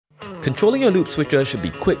Controlling your loop switcher should be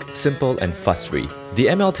quick, simple, and fuss-free. The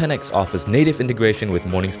ML10X offers native integration with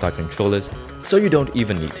Morningstar controllers, so you don't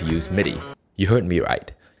even need to use MIDI. You heard me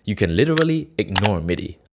right. You can literally ignore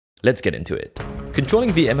MIDI. Let's get into it.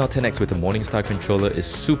 Controlling the ML10X with a Morningstar controller is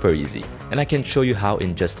super easy, and I can show you how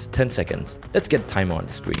in just 10 seconds. Let's get a timer on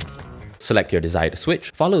the screen. Select your desired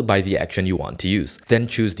switch, followed by the action you want to use. Then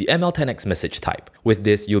choose the ML10X message type. With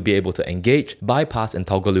this, you'll be able to engage, bypass, and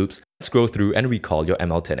toggle loops, scroll through, and recall your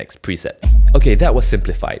ML10X presets. Okay, that was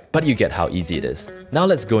simplified, but you get how easy it is. Now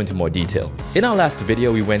let's go into more detail. In our last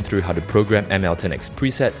video, we went through how to program ML10X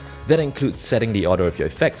presets. That includes setting the order of your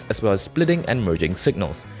effects, as well as splitting and merging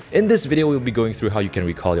signals. In this video, we'll be going through how you can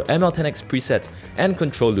recall your ML10X presets and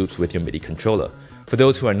control loops with your MIDI controller. For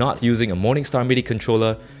those who are not using a Morningstar MIDI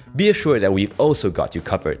controller, be assured that we've also got you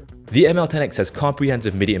covered. The ML10X has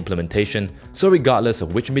comprehensive MIDI implementation, so regardless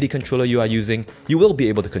of which MIDI controller you are using, you will be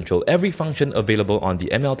able to control every function available on the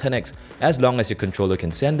ML10X as long as your controller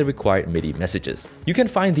can send the required MIDI messages. You can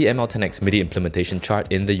find the ML10X MIDI implementation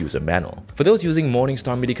chart in the user manual. For those using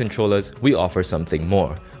Morningstar MIDI controllers, we offer something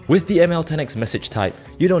more. With the ML10X message type,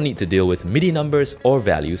 you don't need to deal with MIDI numbers or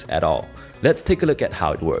values at all. Let's take a look at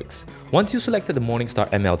how it works. Once you selected the Morningstar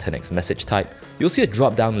ML10X message type, you'll see a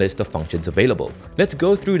drop-down list of functions available. Let's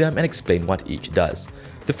go through them and explain what each does.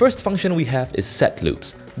 The first function we have is set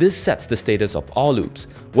loops. This sets the status of all loops.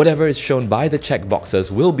 Whatever is shown by the checkboxes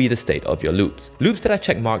will be the state of your loops. Loops that are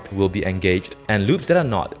checkmarked will be engaged, and loops that are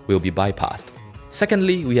not will be bypassed.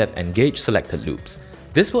 Secondly, we have engage selected loops.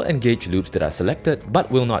 This will engage loops that are selected but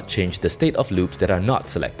will not change the state of loops that are not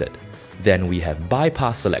selected. Then we have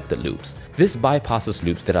bypass selected loops. This bypasses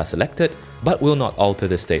loops that are selected but will not alter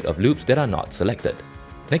the state of loops that are not selected.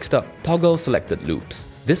 Next up, toggle selected loops.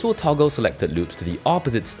 This will toggle selected loops to the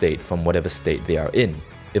opposite state from whatever state they are in.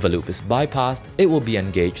 If a loop is bypassed, it will be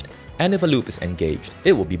engaged, and if a loop is engaged,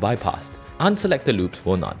 it will be bypassed. Unselected loops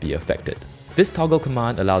will not be affected. This toggle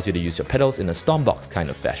command allows you to use your pedals in a Stompbox kind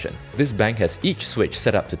of fashion. This bank has each switch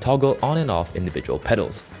set up to toggle on and off individual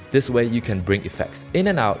pedals. This way you can bring effects in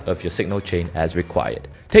and out of your signal chain as required.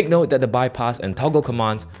 Take note that the bypass and toggle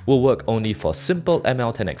commands will work only for simple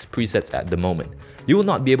ML10X presets at the moment. You will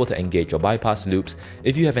not be able to engage or bypass loops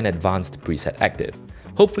if you have an advanced preset active.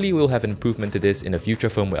 Hopefully we'll have an improvement to this in a future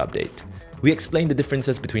firmware update. We explained the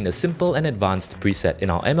differences between a simple and advanced preset in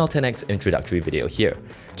our ML10X introductory video here.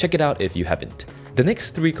 Check it out if you haven't. The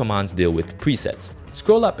next three commands deal with presets.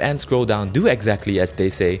 Scroll up and scroll down do exactly as they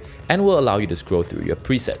say and will allow you to scroll through your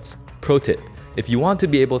presets. Pro tip: if you want to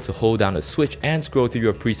be able to hold down a switch and scroll through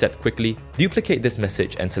your presets quickly, duplicate this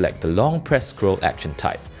message and select the long press scroll action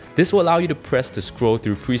type. This will allow you to press to scroll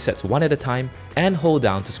through presets one at a time and hold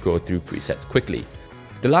down to scroll through presets quickly.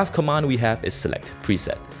 The last command we have is select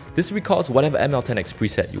preset. This recalls whatever ML10X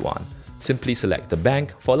preset you want. Simply select the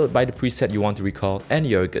bank followed by the preset you want to recall and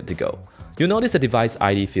you're good to go. You'll notice a device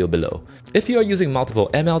ID field below. If you are using multiple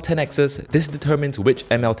ML10Xs, this determines which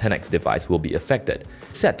ML10X device will be affected.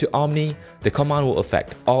 Set to Omni, the command will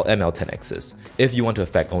affect all ML10Xs. If you want to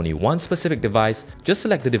affect only one specific device, just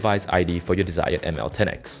select the device ID for your desired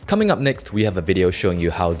ML10X. Coming up next, we have a video showing you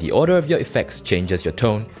how the order of your effects changes your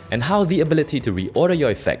tone and how the ability to reorder your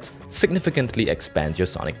effects significantly expands your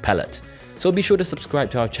sonic palette. So be sure to subscribe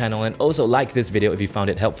to our channel and also like this video if you found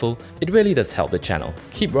it helpful. It really does help the channel.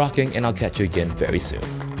 Keep rocking and I'll catch you again very soon.